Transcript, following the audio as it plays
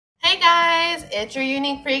guys, it's your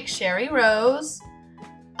unique freak Sherry Rose.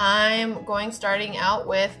 I'm starting out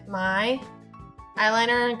with my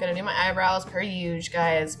eyeliner. I'm gonna do my eyebrows per usual,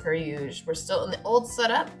 guys, per usual. We're still in the old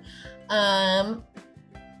setup.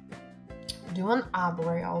 Doing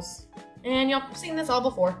eyebrows, and y'all have seen this all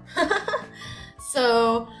before.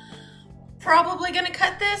 So probably gonna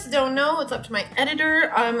cut this. Don't know. It's up to my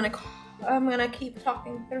editor. I'm gonna keep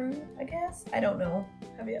talking through, I guess. I don't know.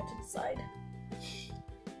 Have yet to decide.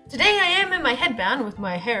 Today I am in my headband with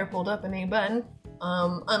my hair pulled up in a bun,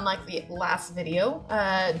 unlike the last video,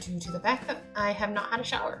 due to the fact that I have not had a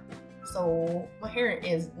shower. So my hair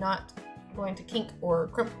is not going to kink or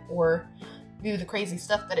crimp or do the crazy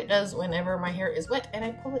stuff that it does whenever my hair is wet and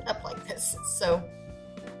I pull it up like this. So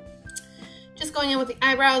just going in with the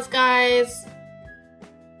eyebrows, guys.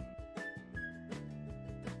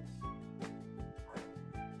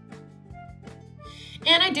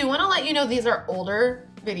 And I do want to let you know these are older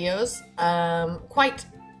videos, quite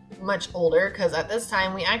much older, because at this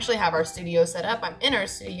time we actually have our studio set up. I'm in our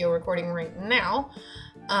studio recording right now,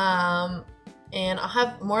 and I'll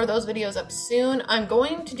have more of those videos up soon. I'm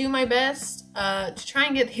going to do my best to try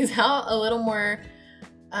and get these out a little more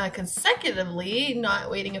consecutively,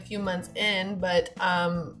 not waiting a few months in, but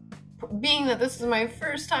being that this is my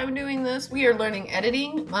first time doing this, we are learning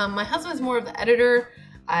editing. My husband's more of the editor.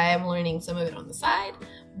 I'm learning some of it on the side,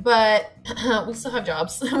 but we still have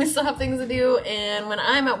jobs. We still have things to do, and when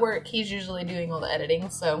I'm at work, he's usually doing all the editing,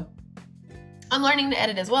 so I'm learning to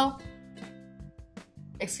edit as well.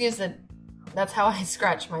 Excuse that, that's how I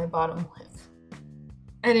scratch my bottom lip.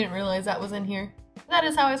 I didn't realize that was in here. That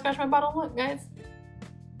is how I scratch my bottom lip, guys.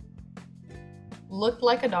 Looked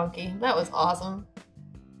like a donkey. That was awesome.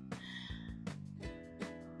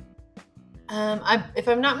 If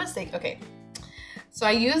I'm not mistaken, okay. So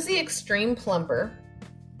I use the Extreme Plumper,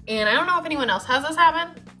 and I don't know if anyone else has this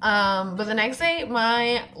happen, but the next day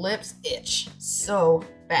my lips itch so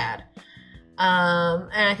bad. And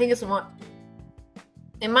I think it's more,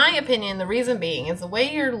 in my opinion, the reason being is the way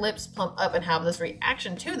your lips plump up and have this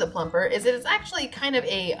reaction to the plumper is that it's actually kind of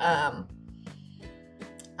a,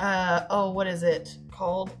 oh, what is it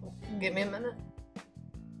called? Give me a minute.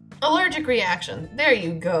 Allergic reaction. There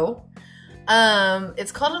you go.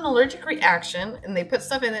 It's called an allergic reaction, and they put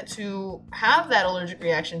stuff in it to have that allergic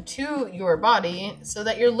reaction to your body so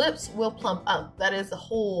that your lips will plump up. That is the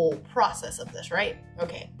whole process of this, right?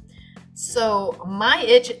 Okay. So my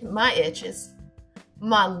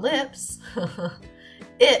lips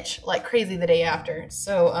itch like crazy the day after.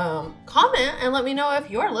 So, comment and let me know if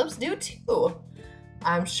your lips do too.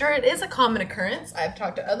 I'm sure it is a common occurrence. I've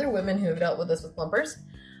talked to other women who have dealt with this with plumpers.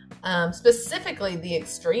 Specifically the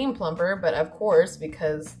Extreme Plumper, but of course,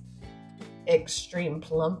 because extreme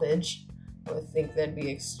plumpage, I would think there'd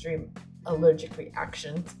be extreme allergic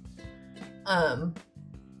reactions.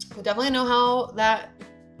 We definitely know how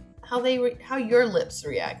your lips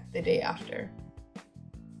react the day after.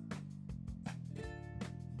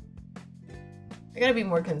 I gotta be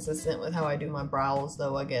more consistent with how I do my brows,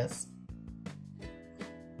 though, I guess.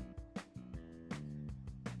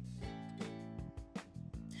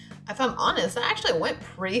 If I'm honest, that actually went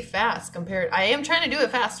pretty fast compared. I am trying to do it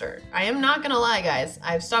faster. I am not gonna lie, guys.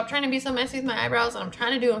 I've stopped trying to be so messy with my eyebrows, and I'm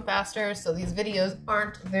trying to do them faster so these videos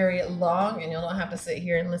aren't very long and you'll don't have to sit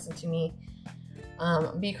here and listen to me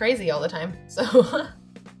be crazy all the time. So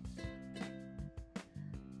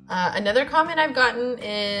another comment I've gotten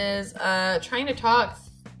is trying to talk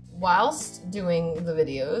whilst doing the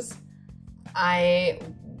videos. I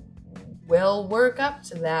will work up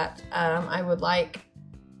to that. I would like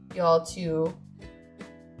y'all to,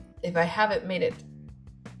 if I haven't made it,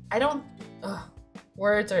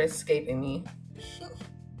 words are escaping me.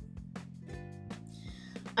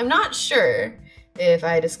 I'm not sure if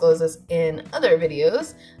I disclose this in other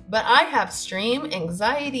videos, but I have extreme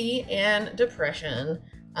anxiety and depression.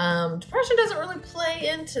 Depression doesn't really play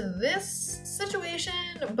into this situation,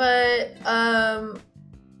 but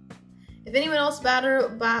if anyone else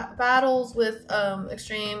battles with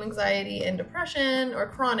extreme anxiety and depression, or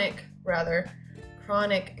chronic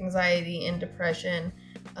anxiety and depression,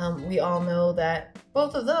 we all know that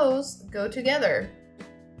both of those go together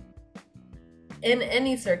in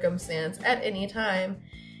any circumstance, at any time.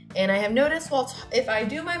 And I have noticed if I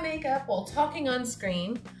do my makeup while talking on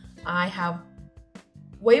screen, I have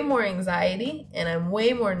way more anxiety and I'm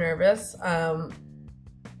way more nervous.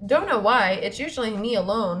 Don't know why. It's usually me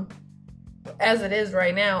alone, as it is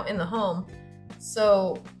right now in the home.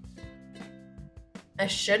 So I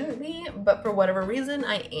shouldn't be, but for whatever reason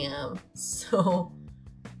I am. So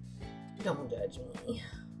don't judge me.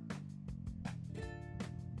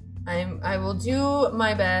 I will do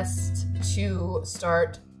my best to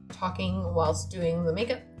start talking whilst doing the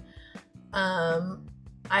makeup.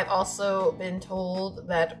 I've also been told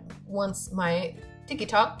that once my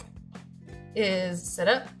TikTok is set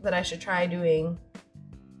up, that I should try doing,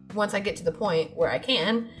 once I get to the point where I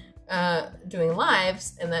can, doing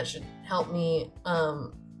lives, and that should help me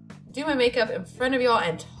do my makeup in front of y'all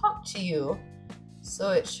and talk to you.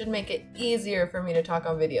 So it should make it easier for me to talk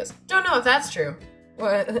on videos. Don't know if that's true.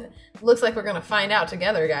 Well, looks like we're gonna find out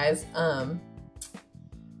together, guys.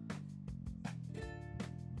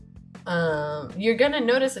 You're gonna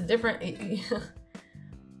notice a different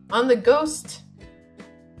on the ghost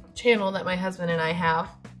channel that my husband and I have,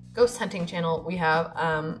 ghost hunting channel we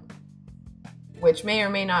have, which may or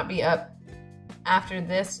may not be up after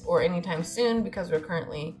this or anytime soon, because we're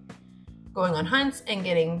currently going on hunts and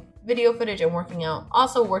getting video footage and working out,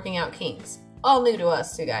 also working out kinks, all new to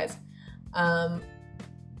us too, guys.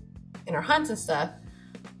 In our hunts and stuff,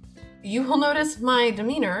 you will notice my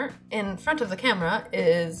demeanor in front of the camera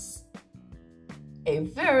is a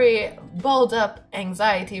very balled up,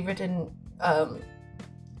 anxiety-ridden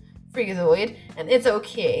freakazoid, and it's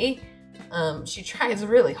okay. She tries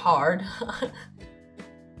really hard.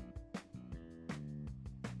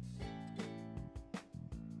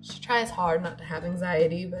 She tries hard not to have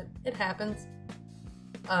anxiety, but it happens.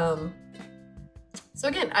 So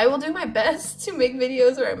again, I will do my best to make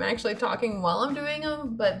videos where I'm actually talking while I'm doing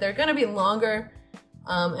them, but they're gonna be longer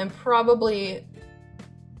and probably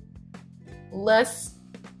less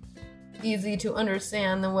easy to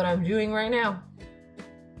understand than what I'm doing right now.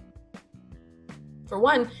 For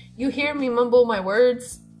one, you hear me mumble my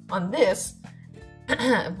words on this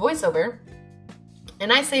voiceover,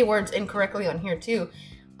 and I say words incorrectly on here too.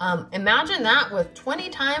 Imagine that with 20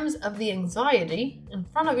 times of the anxiety in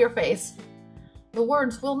front of your face. The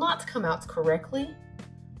words will not come out correctly,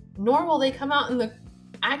 nor will they come out in the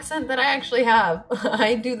accent that I actually have.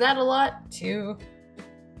 I do that a lot too.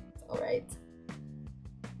 All right.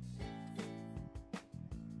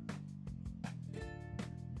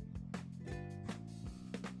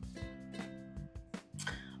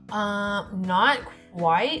 Not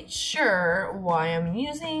quite sure why I'm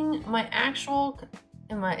using my actual,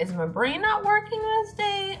 is my brain not working this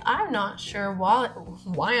day? I'm not sure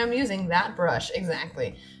why I'm using that brush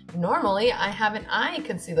exactly. Normally, I have an eye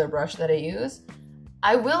concealer brush that I use.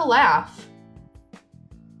 I will laugh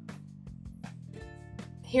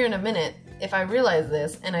here in a minute if I realize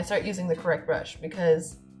this and I start using the correct brush,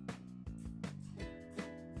 because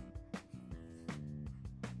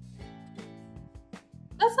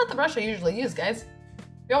that's not the brush I usually use, guys.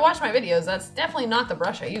 If y'all watch my videos, that's definitely not the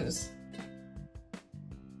brush I use.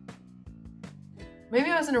 Maybe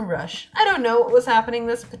I was in a rush. I don't know what was happening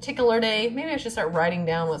this particular day. Maybe I should start writing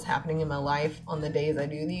down what's happening in my life on the days I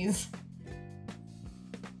do these.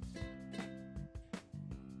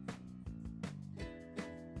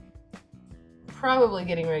 Probably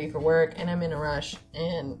getting ready for work, and I'm in a rush,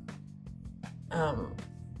 and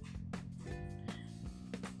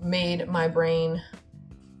made my brain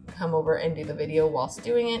come over and do the video whilst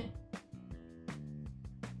doing it.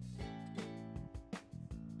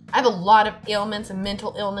 I have a lot of ailments and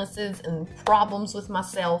mental illnesses and problems with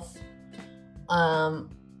myself,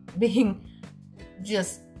 being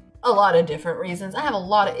just a lot of different reasons. I have a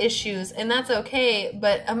lot of issues, and that's okay,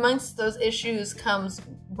 but amongst those issues comes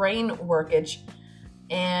brain workage,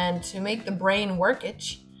 and to make the brain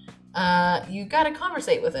workage, you gotta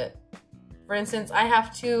conversate with it. For instance, I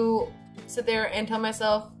have to sit there and tell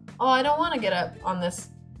myself, oh, I don't want to get up on this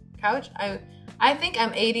couch. I think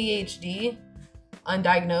I'm ADHD,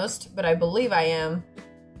 undiagnosed, but I believe I am,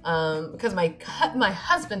 because my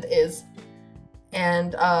husband is,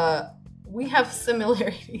 and we have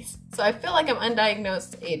similarities. So I feel like I'm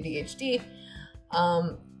undiagnosed ADHD.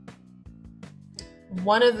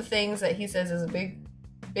 One of the things that he says is a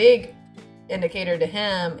big indicator to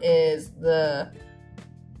him is the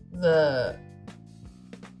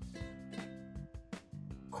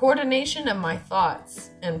coordination of my thoughts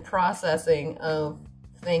and processing of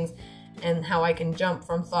things, and how I can jump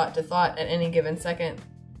from thought to thought at any given second.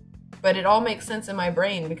 But it all makes sense in my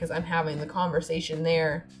brain because I'm having the conversation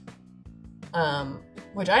there,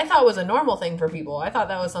 which I thought was a normal thing for people. I thought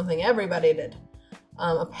that was something everybody did.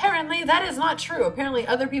 Apparently that is not true. Apparently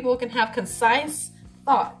other people can have concise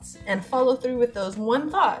thoughts and follow through with those one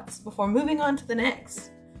thoughts before moving on to the next.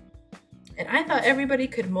 And I thought everybody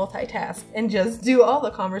could multitask and just do all the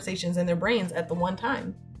conversations in their brains at the one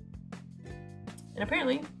time. And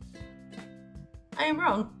apparently I am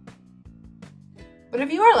wrong. But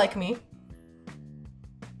if you are like me,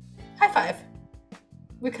 high five.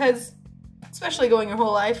 Because especially going your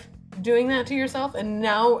whole life doing that to yourself, and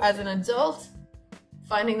now as an adult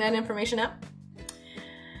finding that information out.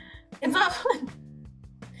 It's not fun.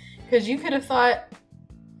 Because you could have thought,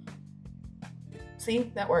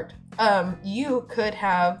 see, that worked. You could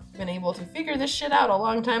have been able to figure this shit out a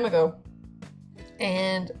long time ago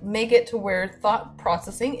and make it to where thought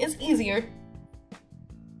processing is easier.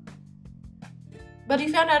 But you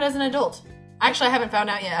found out as an adult. Actually, I haven't found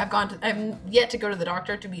out yet. I've yet to go to the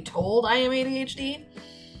doctor to be told I am ADHD.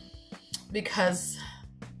 Because,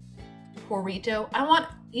 porrito.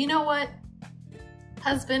 You know what?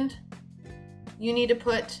 Husband, we need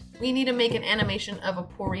to make an animation of a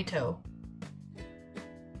porrito.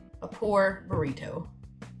 A poor burrito.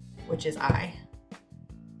 Which is I.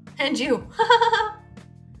 And you.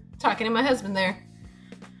 Talking to my husband there.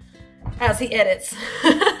 As he edits.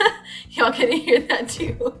 Y'all can hear that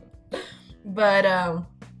too. But,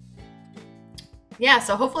 yeah,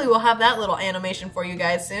 so hopefully we'll have that little animation for you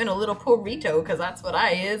guys soon. A little porrito, because that's what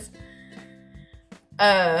I is.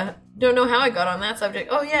 Don't know how I got on that subject.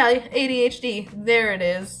 Oh yeah, ADHD. There it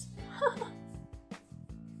is.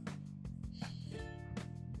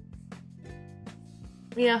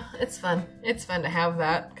 Yeah, it's fun. It's fun to have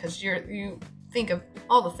that, because you think of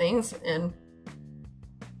all the things, and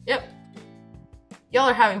yep. Y'all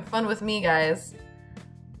are having fun with me, guys.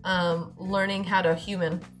 Learning how to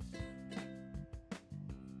human.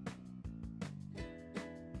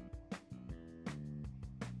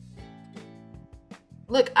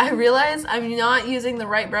 Look, I realize I'm not using the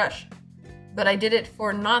right brush, but I did it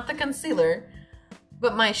for not the concealer,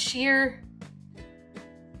 but my sheer,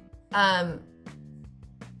 oh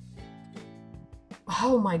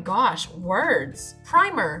my gosh, words.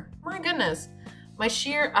 Primer. My goodness. My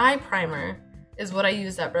sheer eye primer is what I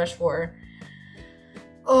use that brush for.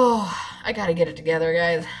 Oh, I gotta get it together,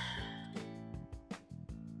 guys.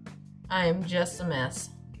 I am just a mess.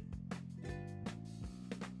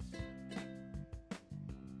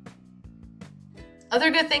 Other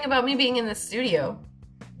good thing about me being in the studio,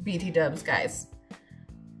 BT dubs, guys,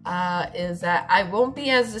 is that I won't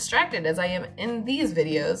be as distracted as I am in these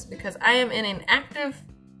videos, because I am in an active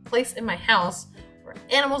place in my house where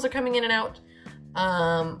animals are coming in and out,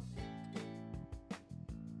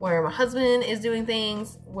 where my husband is doing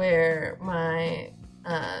things, where my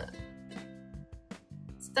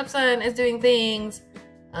stepson is doing things,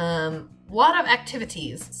 a lot of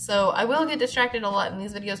activities. So I will get distracted a lot in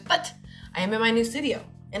these videos, but I am in my new studio.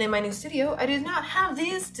 And in my new studio, I do not have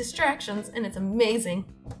these distractions, and it's amazing.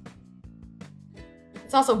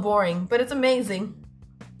 It's also boring, but it's amazing.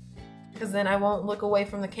 Because then I won't look away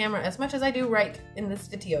from the camera as much as I do right in this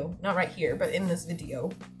video. Not right here, but in this video.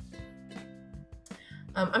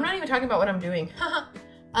 I'm not even talking about what I'm doing.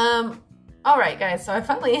 Alright guys, so I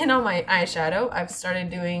finally hit on my eyeshadow. I've started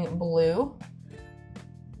doing blue.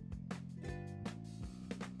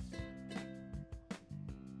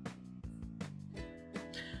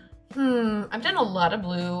 I've done a lot of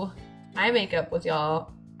blue eye makeup with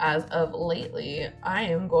y'all as of lately. I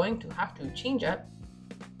am going to have to change up.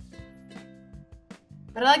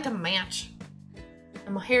 But I like to match.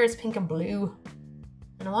 And my hair is pink and blue.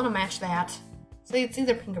 And I want to match that. So it's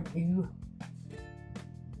either pink or blue.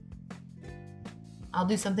 I'll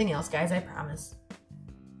do something else, guys, I promise.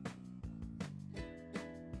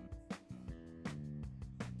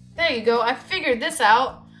 There you go, I figured this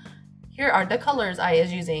out. Here are the colors I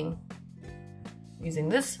is using. Using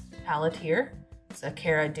this palette here. It's a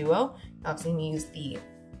Cara Duo. Y'all have seen me use the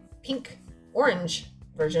pink orange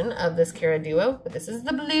version of this Cara Duo, but this is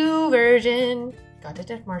the blue version. Got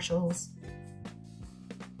it at Marshall's.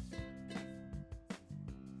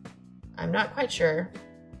 I'm not quite sure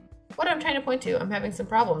what I'm trying to point to. I'm having some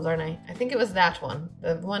problems, aren't I? I think it was that one,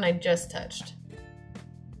 the one I just touched.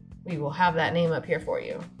 We will have that name up here for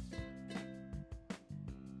you.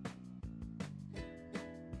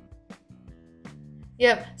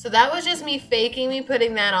 Yep, so that was just me faking me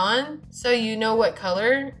putting that on, so you know what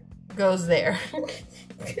color goes there.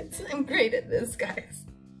 I'm great at this, guys.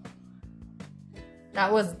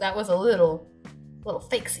 That was a little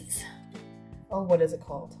fakesies. Oh, what is it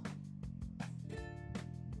called?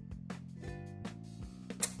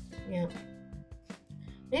 Yeah.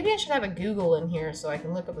 Maybe I should have a Google in here so I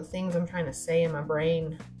can look up the things I'm trying to say in my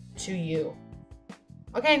brain to you.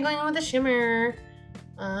 Okay, I'm going on with the shimmer.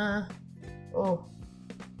 Oh.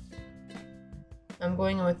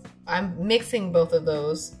 I'm mixing both of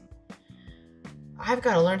those. I've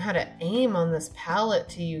got to learn how to aim on this palette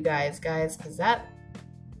to you guys, because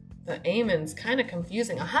the aiming's kind of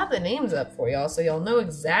confusing. I'll have the names up for y'all so y'all know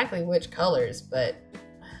exactly which colors, but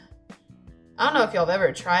I don't know if y'all have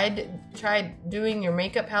ever tried doing your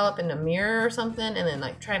makeup palette in a mirror or something and then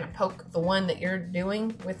like trying to poke the one that you're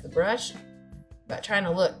doing with the brush, but trying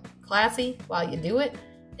to look classy while you do it.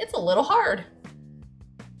 It's a little hard.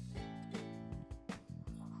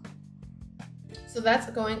 So that's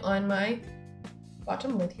going on my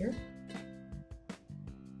bottom lid here.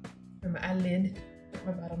 Or my eyelid, not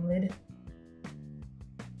my bottom lid.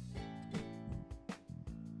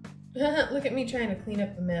 Look at me trying to clean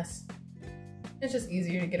up the mess. It's just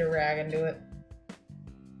easier to get a rag and do it.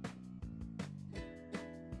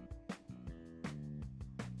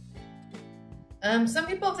 Some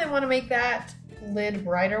people, if they want to make that lid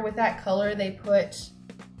brighter with that color, they put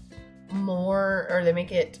more, or they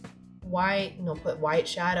make it white, and they'll put white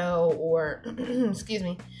shadow or, excuse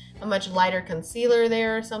me, a much lighter concealer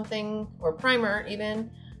there or something, or primer even,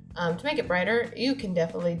 to make it brighter. You can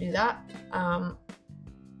definitely do that.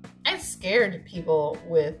 I scared people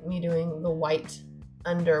with me doing the white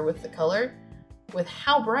under with the color, with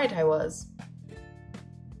how bright I was.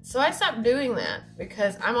 So I stopped doing that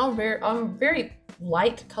because I'm very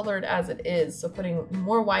light colored as it is. So putting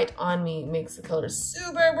more white on me makes the color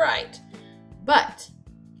super bright. But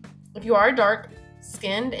if you are dark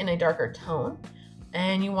skinned in a darker tone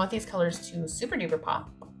and you want these colors to super duper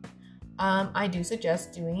pop, I do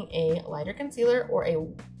suggest doing a lighter concealer or a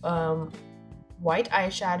white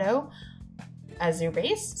eyeshadow as your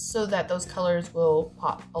base so that those colors will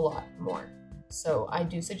pop a lot more. So I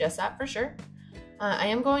do suggest that for sure. I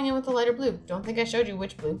am going in with the lighter blue. Don't think I showed you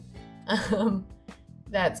which blue.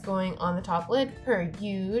 That's going on the top lid per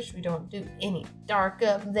usual. We don't do any dark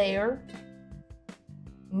up there.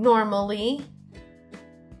 Normally,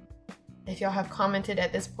 if y'all have commented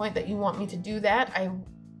at this point that you want me to do that, I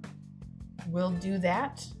will do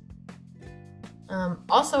that.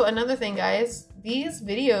 Also, another thing, guys, these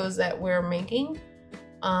videos that we're making,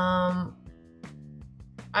 I'm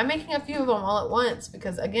making a few of them all at once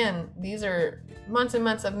because, again, these are months and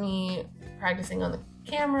months of me practicing on the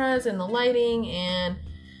cameras and the lighting and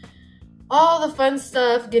all the fun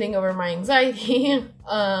stuff, getting over my anxiety,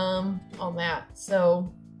 all that.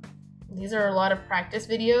 So these are a lot of practice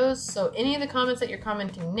videos. So any of the comments that you're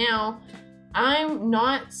commenting now, I'm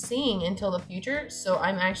not seeing until the future. So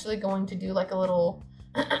I'm actually going to do like a little,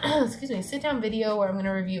 excuse me, sit down video where I'm going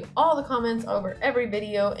to review all the comments over every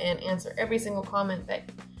video and answer every single comment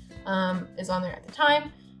that is on there at the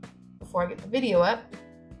time before I get the video up.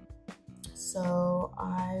 So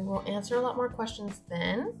I will answer a lot more questions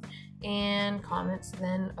then and comments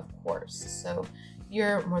then, of course. So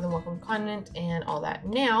you're more than welcome to comment and all that.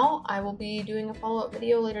 Now I will be doing a follow-up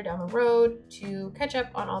video later down the road to catch up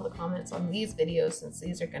on all the comments on these videos, since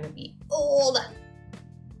these are going to be older.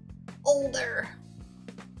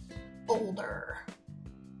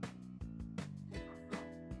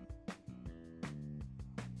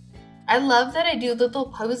 I love that I do little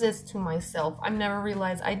poses to myself. I've never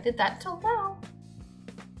realized I did that till now.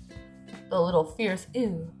 The little fierce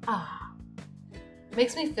ooh, ah.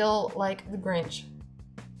 Makes me feel like the Grinch.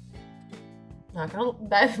 Not gonna,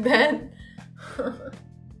 that.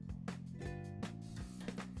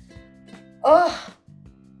 Oh,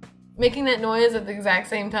 making that noise at the exact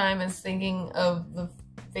same time as thinking of the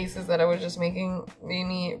faces that I was just making made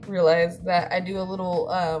me realize that I do a little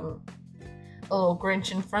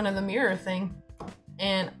Grinch in front of the mirror thing,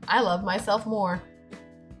 and I love myself more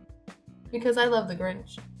because I love the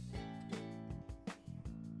Grinch.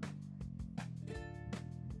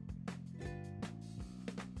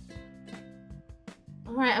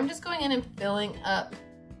 All right, I'm just going in and filling up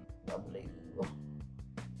the blue.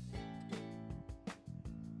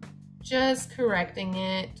 Just correcting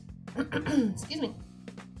it. Excuse me.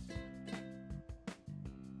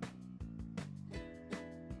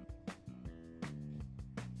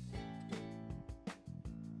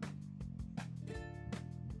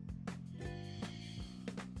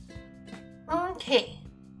 Okay,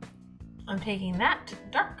 I'm taking that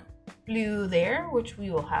dark blue there, which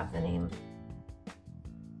we will have the name.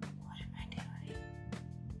 What am I doing?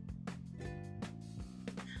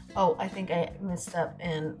 Oh, I think I messed up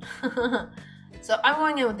and so I'm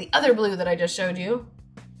going in with the other blue that I just showed you.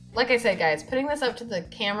 Like I said, guys, putting this up to the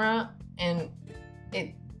camera and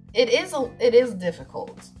it is difficult. It is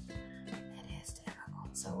difficult.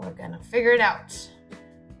 So we're gonna figure it out.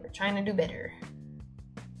 We're trying to do better.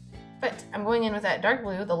 But I'm going in with that dark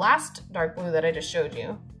blue, the last dark blue that I just showed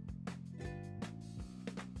you.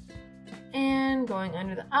 And going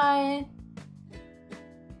under the eye.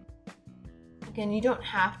 Again, you don't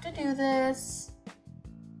have to do this.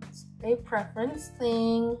 It's a preference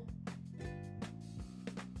thing.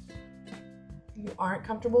 If you aren't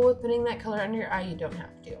comfortable with putting that color under your eye, you don't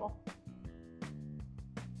have to.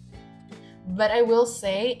 but I will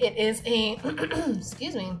say it is a,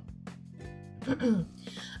 excuse me,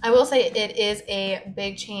 I will say it is a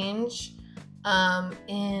big change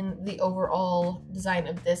in the overall design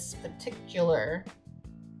of this particular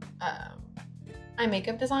eye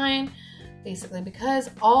makeup design, basically because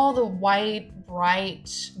all the white,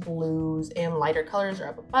 bright blues and lighter colors are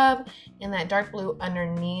up above, and that dark blue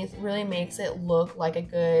underneath really makes it look like a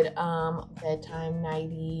good bedtime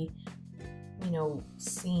nighty, you know,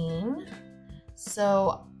 scene.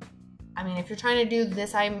 So I mean, if you're trying to do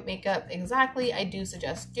this eye makeup exactly, I do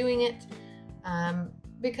suggest doing it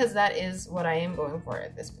because that is what I am going for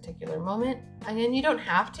at this particular moment. Again, you don't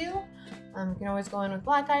have to. You can always go in with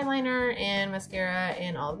black eyeliner and mascara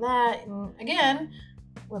and all that. And again,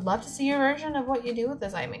 would love to see your version of what you do with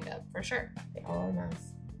this eye makeup, for sure. They all are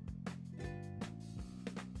nice.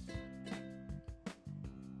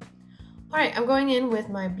 Alright, I'm going in with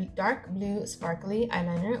my dark blue sparkly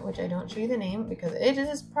eyeliner, which I don't show you the name because it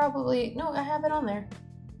is probably, no, I have it on there.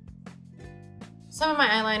 Some of my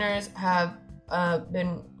eyeliners have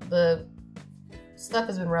the stuff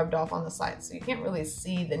has been rubbed off on the side, so you can't really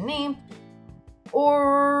see the name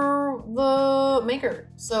or the maker.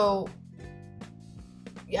 So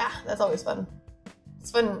yeah, that's always fun.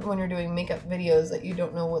 It's fun when you're doing makeup videos that you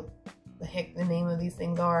don't know what the heck the name of these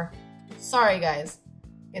things are. Sorry guys.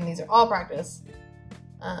 And these are all practice.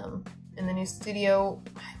 In the new studio,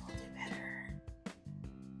 I will do better.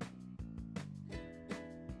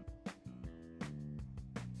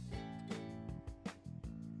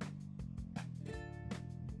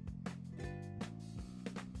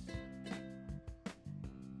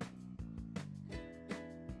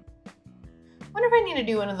 Wonder if I need to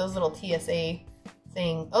do one of those little TSA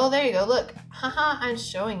thing. Oh, there you go. Look, haha, I'm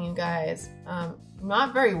showing you guys.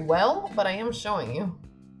 Not very well, but I am showing you.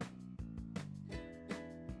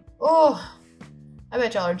 Oh, I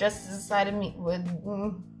bet y'all are just as excited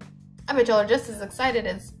I bet y'all are just as excited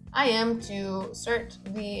as I am to start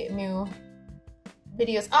the new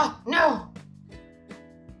videos. Oh, no!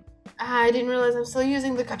 I didn't realize I'm still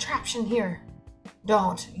using the contraption here.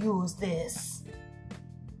 Don't use this.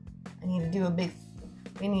 We need to do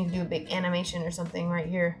a big animation or something right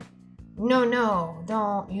here. No,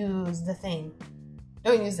 don't use the thing.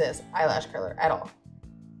 Don't use this eyelash curler at all.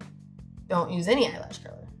 Don't use any eyelash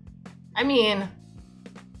curler. I mean,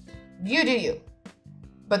 you do you,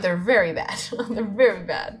 but they're very bad. They're very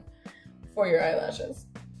bad for your eyelashes.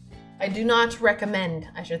 I do not recommend,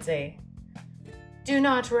 I should say, do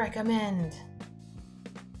not recommend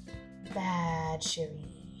bad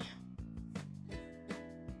Sherry.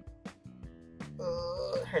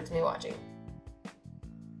 It hurts me watching.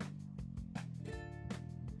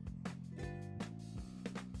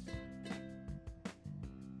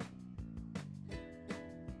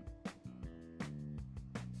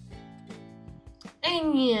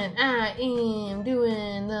 And I am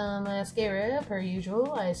doing the mascara per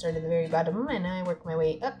usual. I start at the very bottom and I work my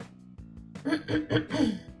way up.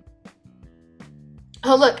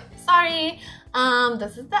 Oh look, sorry.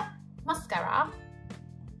 This is the mascara.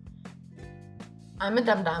 I'm a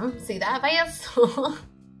dum-dum. See that face?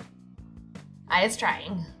 I is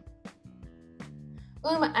trying.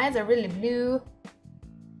 Oh, my eyes are really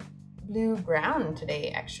blue-brown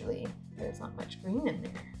today, actually. There's not much green in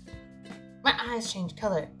there. My eyes change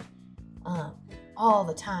color all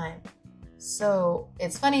the time. So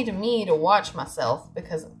it's funny to me to watch myself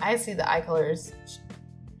because I see the eye colors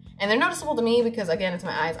and they're noticeable to me because, again, it's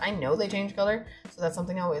my eyes. I know they change color, so that's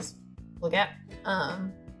something I always look at.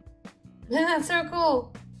 That's so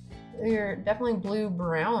cool. You're definitely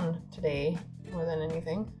blue-brown today more than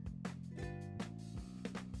anything.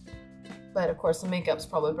 But of course the makeup's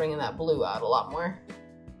probably bringing that blue out a lot more.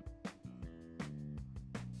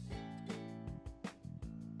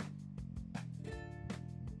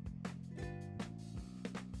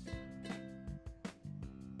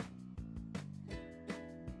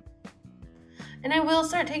 And I will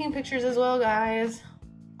start taking pictures as well, guys.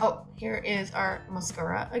 Oh, here is our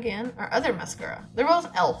mascara again, our other mascara. They're both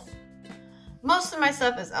e.l.f. Most of my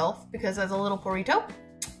stuff is e.l.f. because as a little burrito,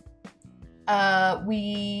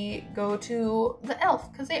 we go to the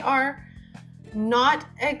e.l.f. because they are not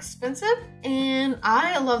expensive and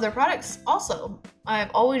I love their products also. I've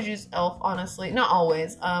always used e.l.f. honestly, not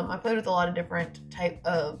always. I played with a lot of different type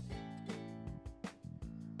of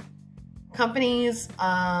companies.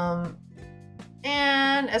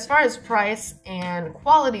 And as far as price and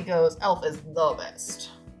quality goes, e.l.f. is the best.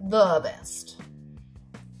 The best.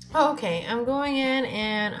 Okay, I'm going in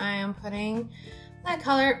and I am putting that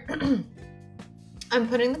color. I'm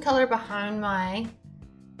putting the color behind my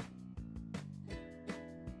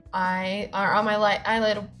eye or on my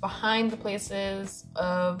eyelid behind the places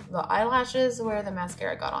of the eyelashes where the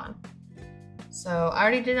mascara got on. So I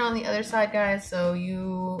already did it on the other side, guys, so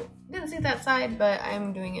you didn't see that side, but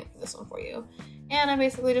I'm doing it this one for you. And I'm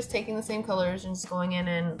basically just taking the same colors and just going in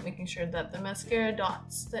and making sure that the mascara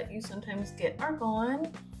dots that you sometimes get are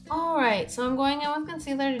gone. Alright, so I'm going in with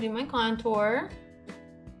concealer to do my contour.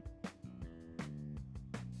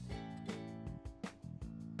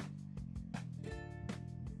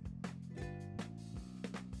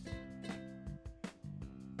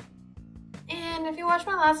 And if you watched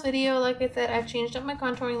my last video, like I said, I've changed up my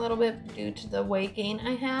contouring a little bit due to the weight gain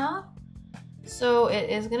I have. So it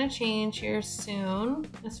is going to change here soon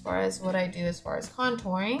as far as what I do as far as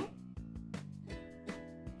contouring.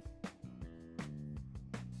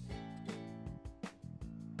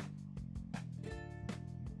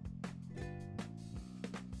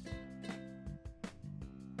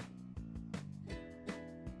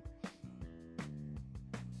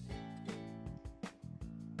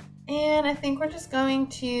 And I think we're just going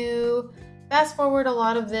to fast forward a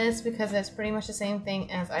lot of this because it's pretty much the same thing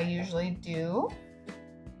as I usually do.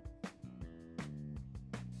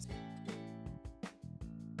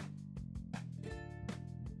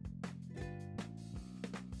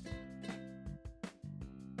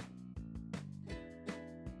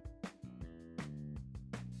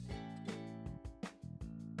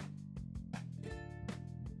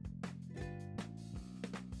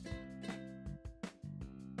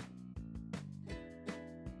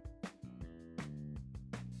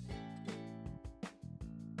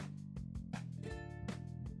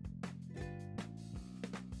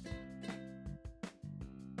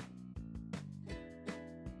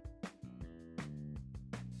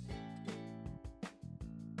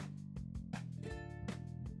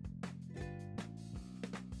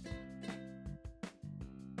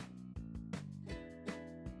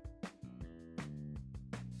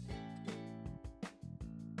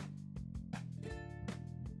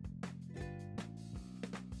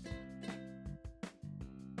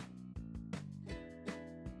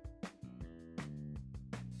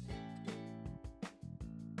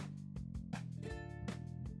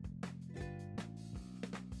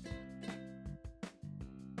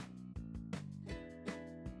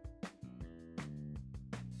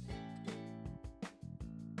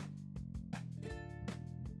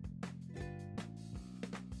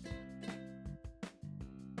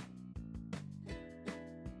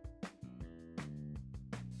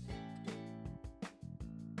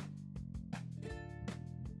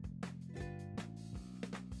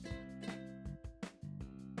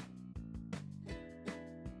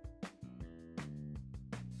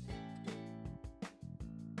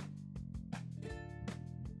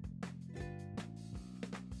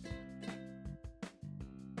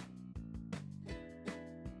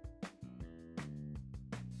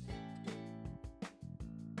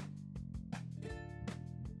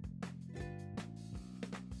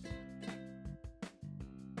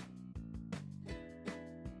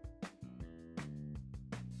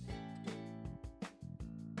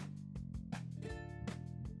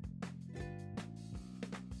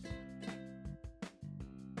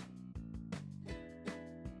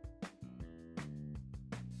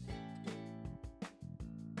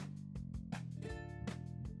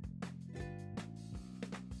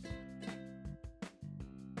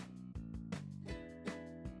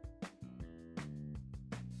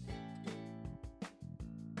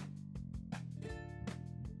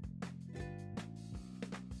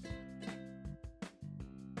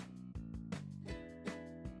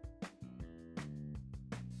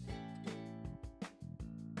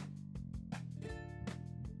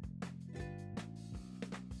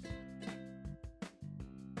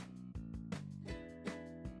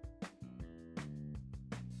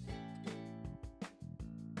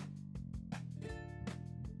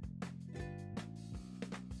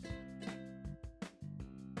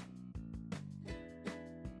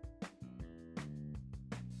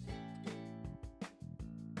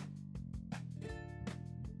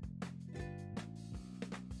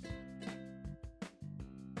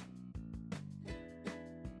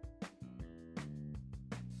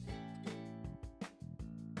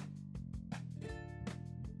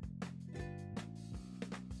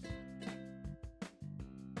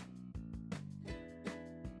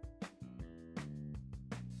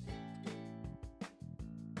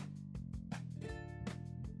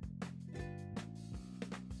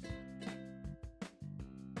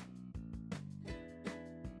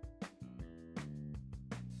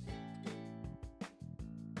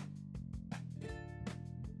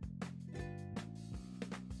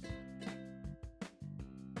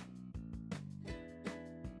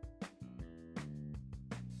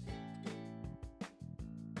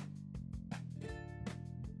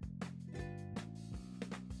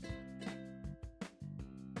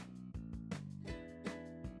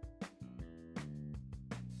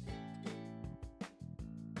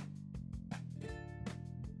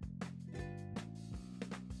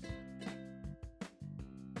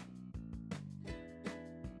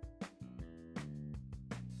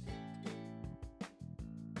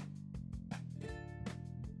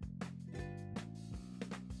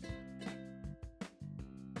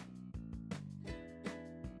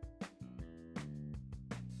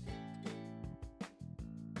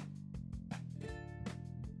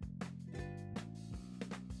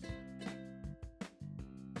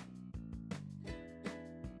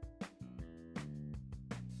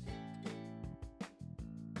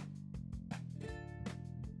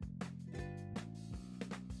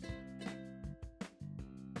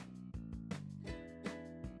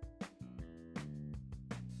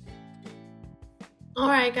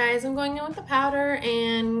 Alright guys, I'm going in with the powder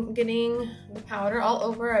and getting the powder all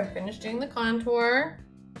over. I've finished doing the contour.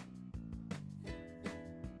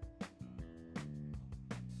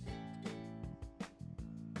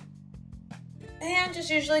 And just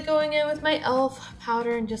usually going in with my e.l.f.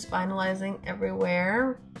 powder and just finalizing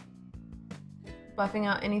everywhere. Buffing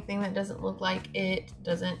out anything that doesn't look like it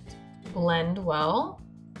doesn't blend well.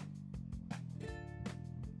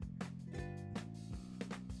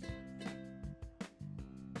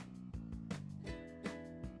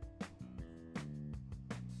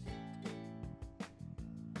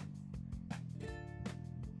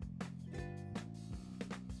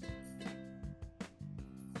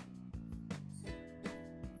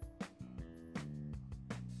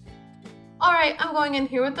 Alright, I'm going in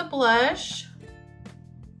here with the blush.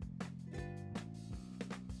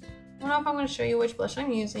 I don't know if I'm going to show you which blush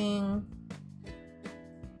I'm using.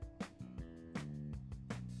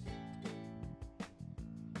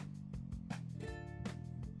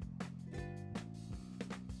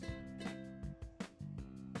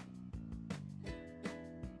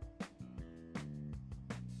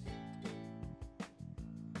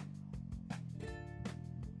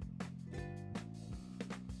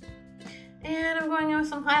 And I'm going in with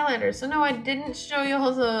some highlighters. So no, I didn't show you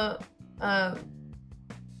all the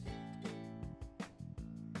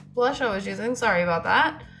blush I was using. Sorry about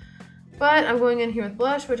that. But I'm going in here with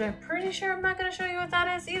blush, which I'm pretty sure I'm not going to show you what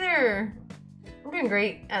that is either. I'm doing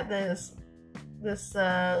great at this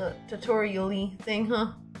tutorial-y thing,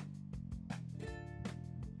 huh?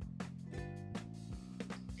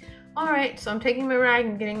 Alright, so I'm taking my rag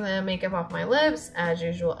and getting the makeup off my lips, as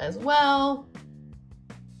usual as well.